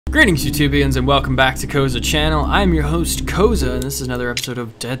Greetings YouTubians and welcome back to Koza channel. I'm your host Koza and this is another episode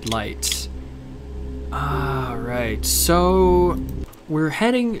of Deadlight. Alright, so we're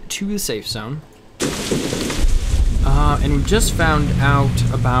heading to the safe zone. And we just found out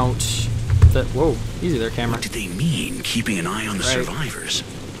about that. Whoa, easy there, camera. What did they mean, keeping an eye on the survivors?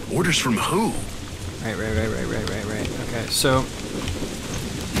 Orders from who? Right. Okay, so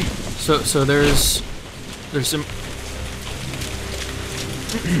there's some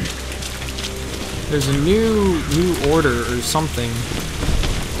there's a new order or something.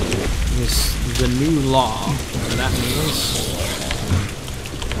 This the new law. Whatever that means.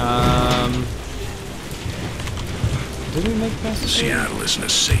 Did we make that? Seattle isn't a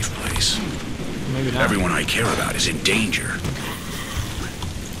safe place. Maybe not. Everyone I care about is in danger.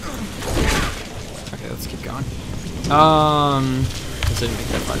 Okay, let's keep going. This didn't make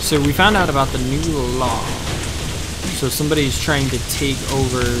that far. So we found out about the new law. So somebody's trying to take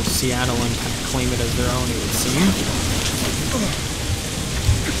over Seattle and kind of claim it as their own, it would seem.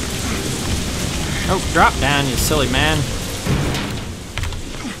 Oh, drop down, you silly man.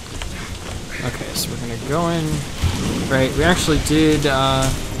 Okay, so we're gonna go in. Right, we actually did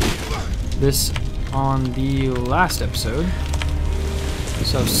this on the last episode.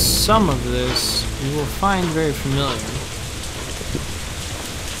 So some of this you will find very familiar.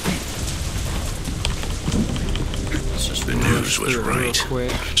 The news was right.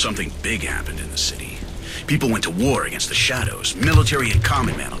 Something big happened in the city. People went to war against the shadows, military and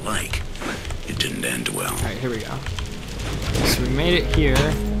common man alike. It didn't end well. Alright, here we go. So we made it here.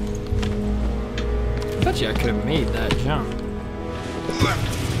 I bet you I could have made that jump.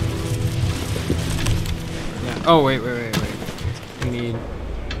 Yeah. Oh, wait. We need...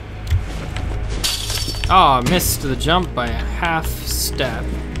 Oh, I missed the jump by a half step.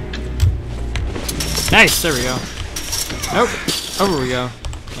 Nice, there we go. Nope. Over we go.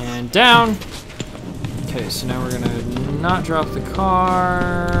 And down. Okay, so now we're gonna not drop the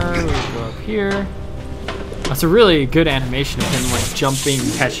car. We'll go up here. That's a really good animation of him like jumping,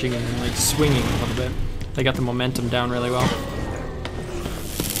 catching, and like swinging a little bit. They got the momentum down really well.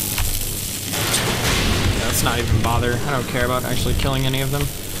 Yeah, let's not even bother. I don't care about actually killing any of them.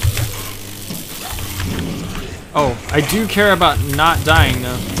 Oh, I do care about not dying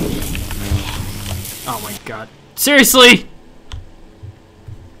though. Oh my god. Seriously?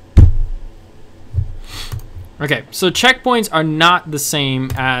 Okay, so checkpoints are not the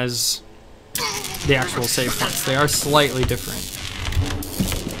same as the actual save points. They are slightly different.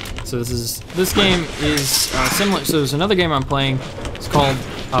 So this game is similar. So there's another game I'm playing. It's called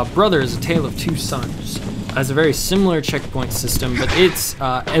Brothers: A Tale of Two Sons. It has a very similar checkpoint system, but it's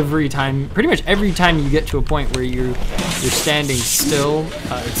pretty much every time you get to a point where you're standing still,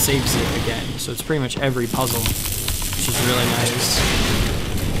 it saves it again. So it's pretty much every puzzle, which is really nice.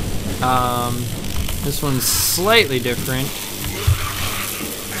 This one's slightly different,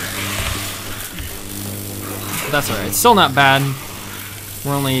 but that's alright. It's still not bad.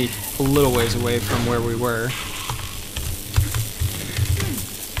 We're only a little ways away from where we were.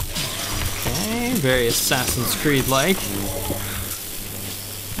 Okay, very Assassin's Creed-like.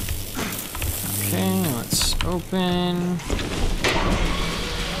 Okay, let's open.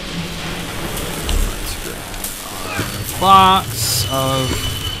 Let's grab our box of...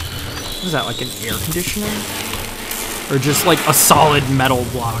 What is that, like an air conditioner? Or just like a solid metal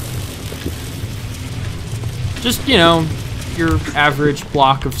block? Just, you know, your average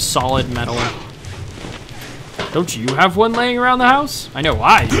block of solid metal. Don't you have one laying around the house? I know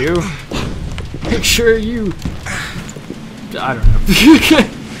I do. Make sure you... I don't know.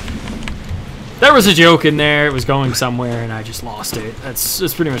 There was a joke in there, it was going somewhere, and I just lost it. That's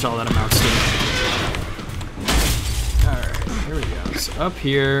pretty much all that amounts to. So up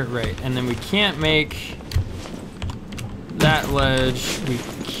here, right, and then we can't make that ledge. We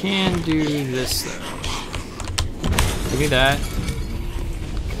can do this though. Give me that.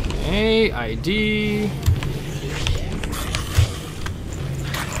 Okay, ID.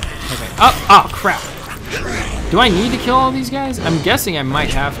 Okay. Oh crap. Do I need to kill all these guys? I'm guessing I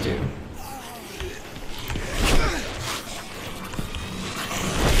might have to.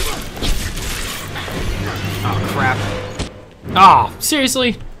 Oh crap. Oh,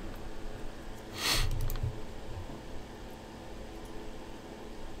 seriously?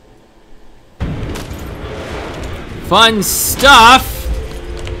 Fun stuff!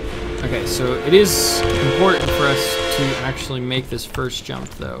 Okay, so it is important for us to actually make this first jump,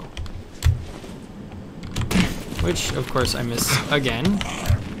 though. Which, of course, I miss again.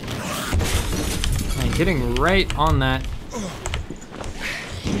 And getting right on that.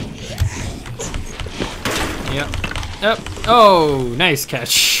 Yep. Yep. Oh, nice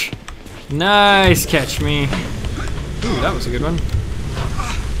catch. Nice catch, me. Ooh, that was a good one.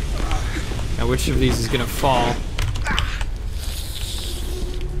 Now, which of these is gonna fall?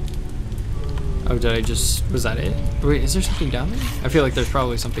 Oh, did I just... Was that it? Wait, is there something down there? I feel like there's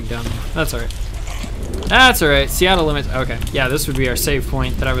probably something down there. That's alright. That's alright. Seattle limits. Okay. Yeah, this would be our save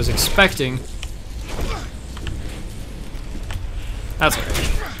point that I was expecting. That's alright.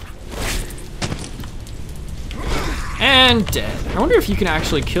 And dead. I wonder if you can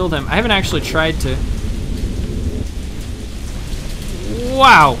actually kill them. I haven't actually tried to...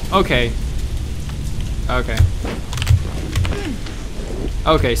 Wow. Okay. Okay.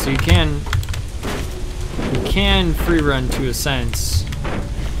 Okay, so you can free run to a sense.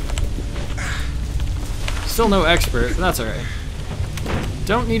 Still no expert, but that's alright.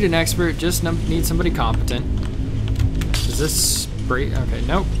 Don't need an expert, just need somebody competent. Is this spray? Okay,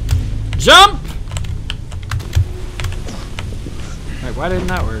 nope. Jump! Wait, why didn't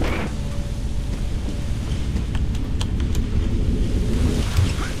that work?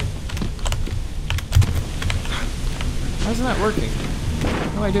 Why isn't that working?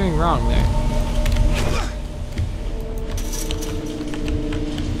 What am I doing wrong there?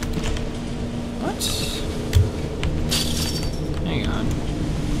 What? Hang on.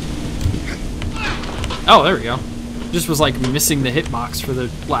 Oh, there we go. Just was like missing the hitbox for the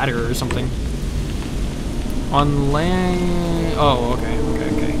ladder or something. On land. Oh, okay,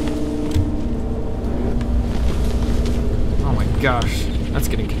 okay. Oh my gosh, that's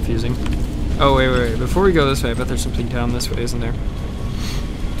getting confusing. Oh, wait. Before we go this way, I bet there's something down this way, isn't there?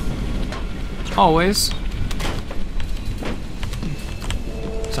 Always.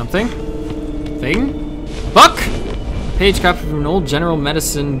 Something? Thing? Buck! Page copy from an old general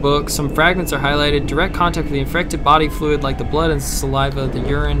medicine book. Some fragments are highlighted. Direct contact with the infected body fluid like the blood and saliva, the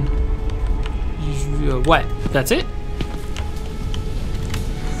urine. What? That's it?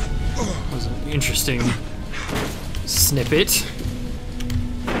 That was an interesting snippet.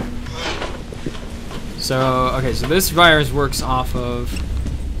 So, okay, so this virus works off of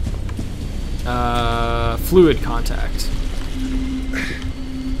fluid contact.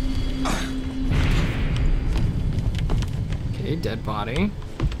 Okay, dead body.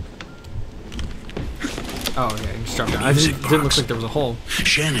 Oh, okay, just dropped down. I didn't look like there was a hole.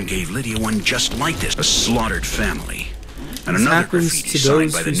 Shannon gave Lydia one just like this. A slaughtered family. And another graffiti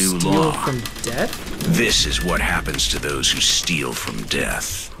signed by the new law. From death? This is what happens to those who steal from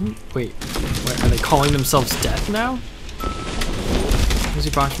death. Wait, are they calling themselves death now?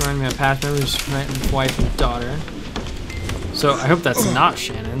 Music box reminding me of past memories of my wife and daughter. So I hope that's not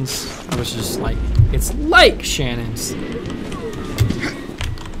Shannon's. I was just like, it's like Shannon's.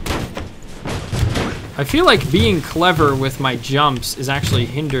 I feel like being clever with my jumps is actually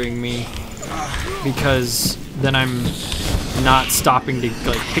hindering me because then I'm not stopping to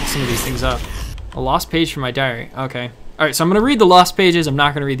like pick some of these things up. A lost page from my diary. Okay. All right, so I'm going to read the lost pages. I'm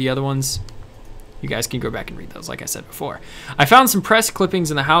not going to read the other ones. You guys can go back and read those, like I said before. I found some press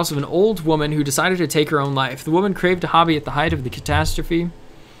clippings in the house of an old woman who decided to take her own life. The woman craved a hobby at the height of the catastrophe.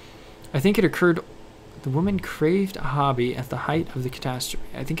 I think it occurred... The woman craved a hobby at the height of the catastrophe.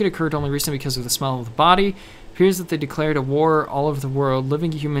 I think it occurred only recently because of the smell of the body. It appears that they declared a war all over the world,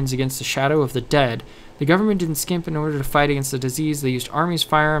 living humans against the shadow of the dead. The government didn't skimp in order to fight against the disease. They used armies,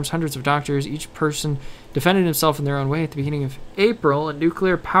 firearms, hundreds of doctors. Each person defended himself in their own way. At the beginning of April, a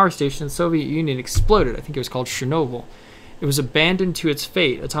nuclear power station in the Soviet Union exploded. I think it was called Chernobyl. It was abandoned to its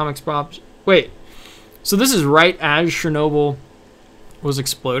fate. Atomic bombs... Wait. So this is right as Chernobyl was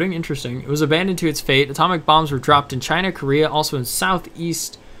exploding? Interesting. It was abandoned to its fate. Atomic bombs were dropped in China, Korea, also in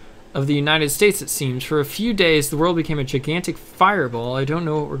southeast of the United States, it seems. For a few days, the world became a gigantic fireball. I don't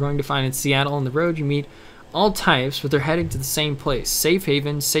know what we're going to find in Seattle. On the road, you meet all types, but they're heading to the same place. Safe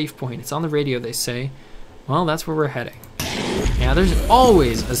haven, safe point. It's on the radio, they say. Well, that's where we're heading. Yeah, there's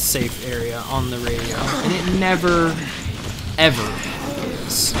always a safe area on the radio, and it never, ever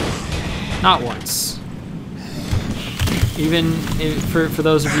is. Not once. Even for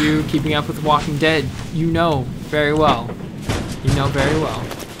those of you keeping up with The Walking Dead, you know very well. You know very well.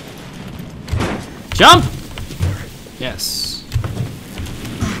 Jump! Yes.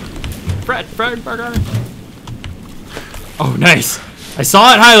 Fred Burger. Oh, nice. I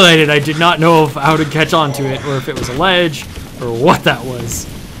saw it highlighted. I did not know how to catch on to it, or if it was a ledge, or what that was.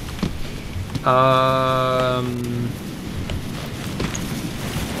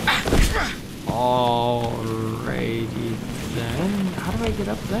 Alrighty then. How do I get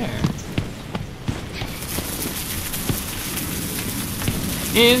up there?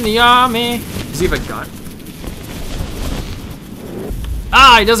 In the army. Does he have a gun?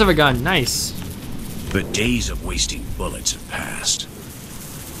 Ah, he does have a gun. Nice. The days of wasting bullets have passed.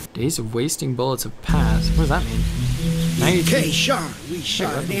 Days of wasting bullets have passed. What does that mean? Okay, sure. We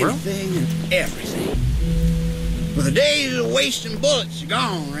shot at anything and everything. Well, the days of wasting bullets are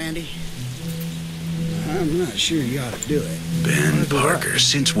gone, Randy. I'm not sure you ought to do it. Ben Parker,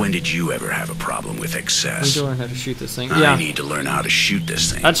 since when did you ever have a problem with excess? I need to learn how to shoot this thing. I need to learn how to shoot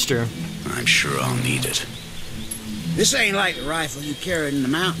this thing. That's true. I'm sure I'll need it. This ain't like the rifle you carried in the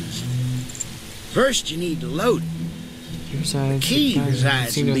mountains. First, you need to load it. The key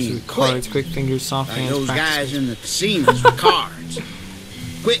resides in being quick. Quick fingers, soft like hands. those guys in the casinos with cards.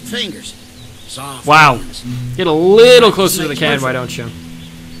 Quick fingers, soft hands. Get a little closer to the can, why don't you?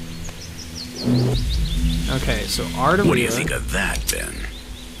 Okay, so art of What do you think of that, Ben?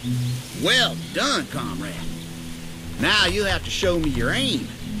 Well done, comrade. Now you have to show me your aim.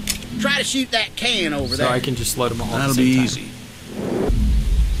 Try to shoot that can over there. So I can just load them all That'll at the be same easy.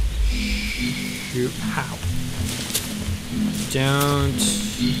 Shoot. How? Don't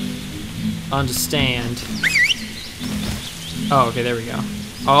understand. Oh, okay, there we go.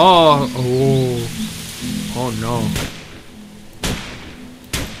 Oh no.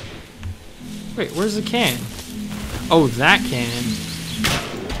 Wait, where's the can? Oh, that can.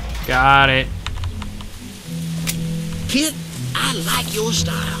 Got it. Kid, I like your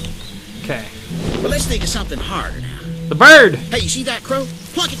style. Okay. But let's think of something harder now. The bird! Hey, you see that crow?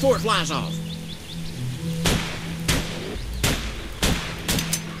 Plunk it before it flies off.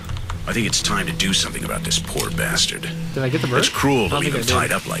 I think it's time to do something about this poor bastard. Did I get the bird? It's cruel to I don't leave him think I did.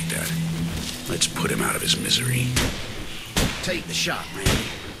 tied up like that. Let's put him out of his misery. Take the shot, Randy.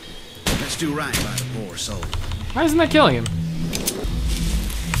 Let's do right by the poor soul. Why isn't that killing him?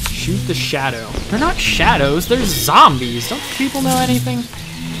 Shoot the shadow. They're not shadows, they're zombies. Don't people know anything?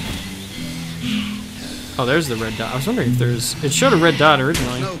 Oh, there's the red dot. I was wondering if there's... It showed a red dot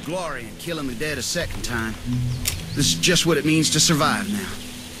originally. No glory in killing the dead a second time. This is just what it means to survive now.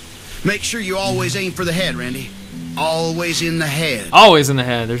 Make sure you always aim for the head, Randy. Always in the head. Always in the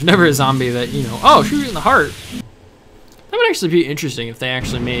head. There's never a zombie that, you know, oh, shoot it in the heart. That would actually be interesting if they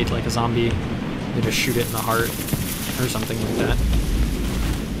actually made like a zombie. They just shoot it in the heart or something like that.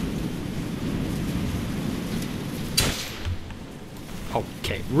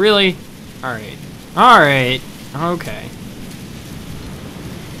 Okay, really? Alright. Alright. Okay.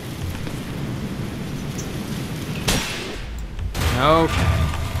 Okay.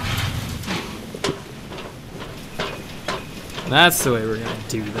 That's the way we're gonna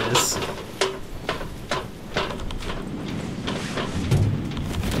do this.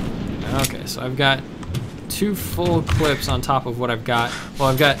 Okay, so I've got 2 full clips on top of what I've got. Well,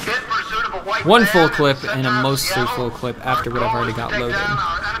 I've got 1 full clip and a mostly full clip after what I've already got loaded.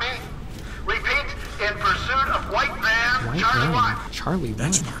 White van? Charlie 1.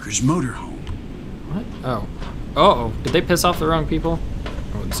 That's Parker's motorhome. What? Oh. Uh-oh. Did they piss off the wrong people?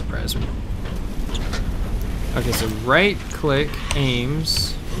 That wouldn't surprise me. Okay, so right click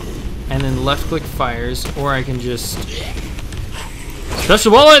aims, and then left click fires, or I can just...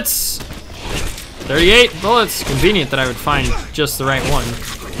 Special bullets! 38 bullets. Convenient that I would find just the right one.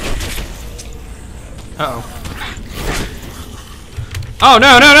 Uh-oh. Oh,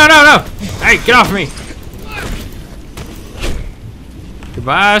 no, no, no, no, no! Hey, get off me!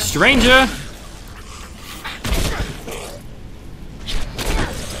 Goodbye, stranger!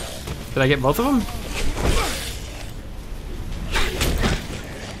 Did I get both of them?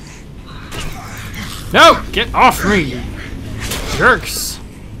 No! Get off me! Jerks!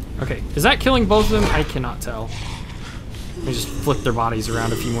 Okay, is that killing both of them? I cannot tell. Let me just flip their bodies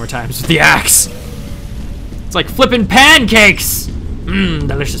around a few more times with the axe. It's like flipping pancakes! Mmm,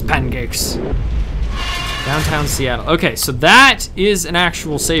 delicious pancakes. Downtown Seattle. Okay, so that is an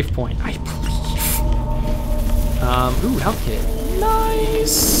actual save point, I believe. Ooh, health kit.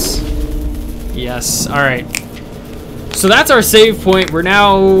 Nice! Yes, alright. So that's our save point. We're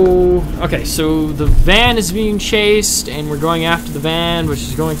now... Okay, so the van is being chased, and we're going after the van, which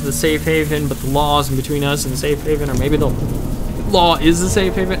is going to the safe haven, but the law is in between us and the safe haven, or maybe the law is the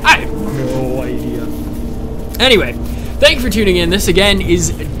safe haven. I have no idea. Anyway, thank you for tuning in. This, again,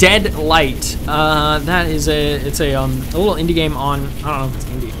 is Dead Light. That is a little indie game on... I don't know if it's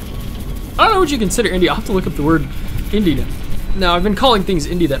indie. I don't know what you consider indie. I'll have to look up the word indie now. Now, I've been calling things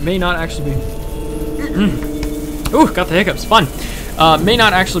indie that may not actually be... Ooh, got the hiccups. Fun. May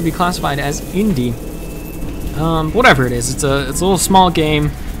not actually be classified as indie. Whatever it is, it's a little small game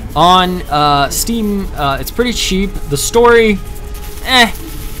on Steam. It's pretty cheap. The story,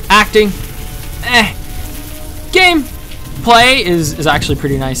 acting, Game play is actually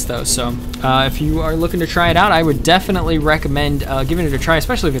pretty nice though. So if you are looking to try it out, I would definitely recommend giving it a try,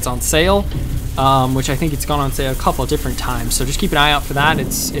 especially if it's on sale. which I think it's gone on sale a couple of different times. So just keep an eye out for that.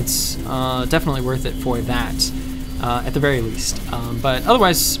 It's definitely worth it for that, at the very least. But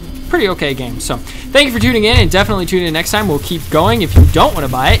otherwise, pretty okay game. So thank you for tuning in, and definitely tune in next time. We'll keep going. If you don't want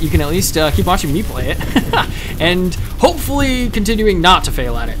to buy it, you can at least keep watching me play it, and hopefully continuing not to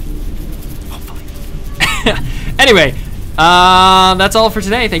fail at it. Hopefully. Anyway, that's all for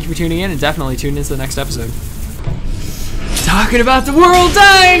today. Thank you for tuning in, and definitely tune into the next episode. Talking about the world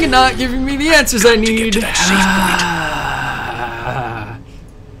dying and not giving me the answers I need.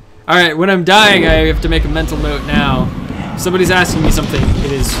 Alright, when I'm dying, I have to make a mental note now. If somebody's asking me something,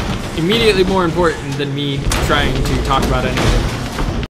 it is immediately more important than me trying to talk about anything.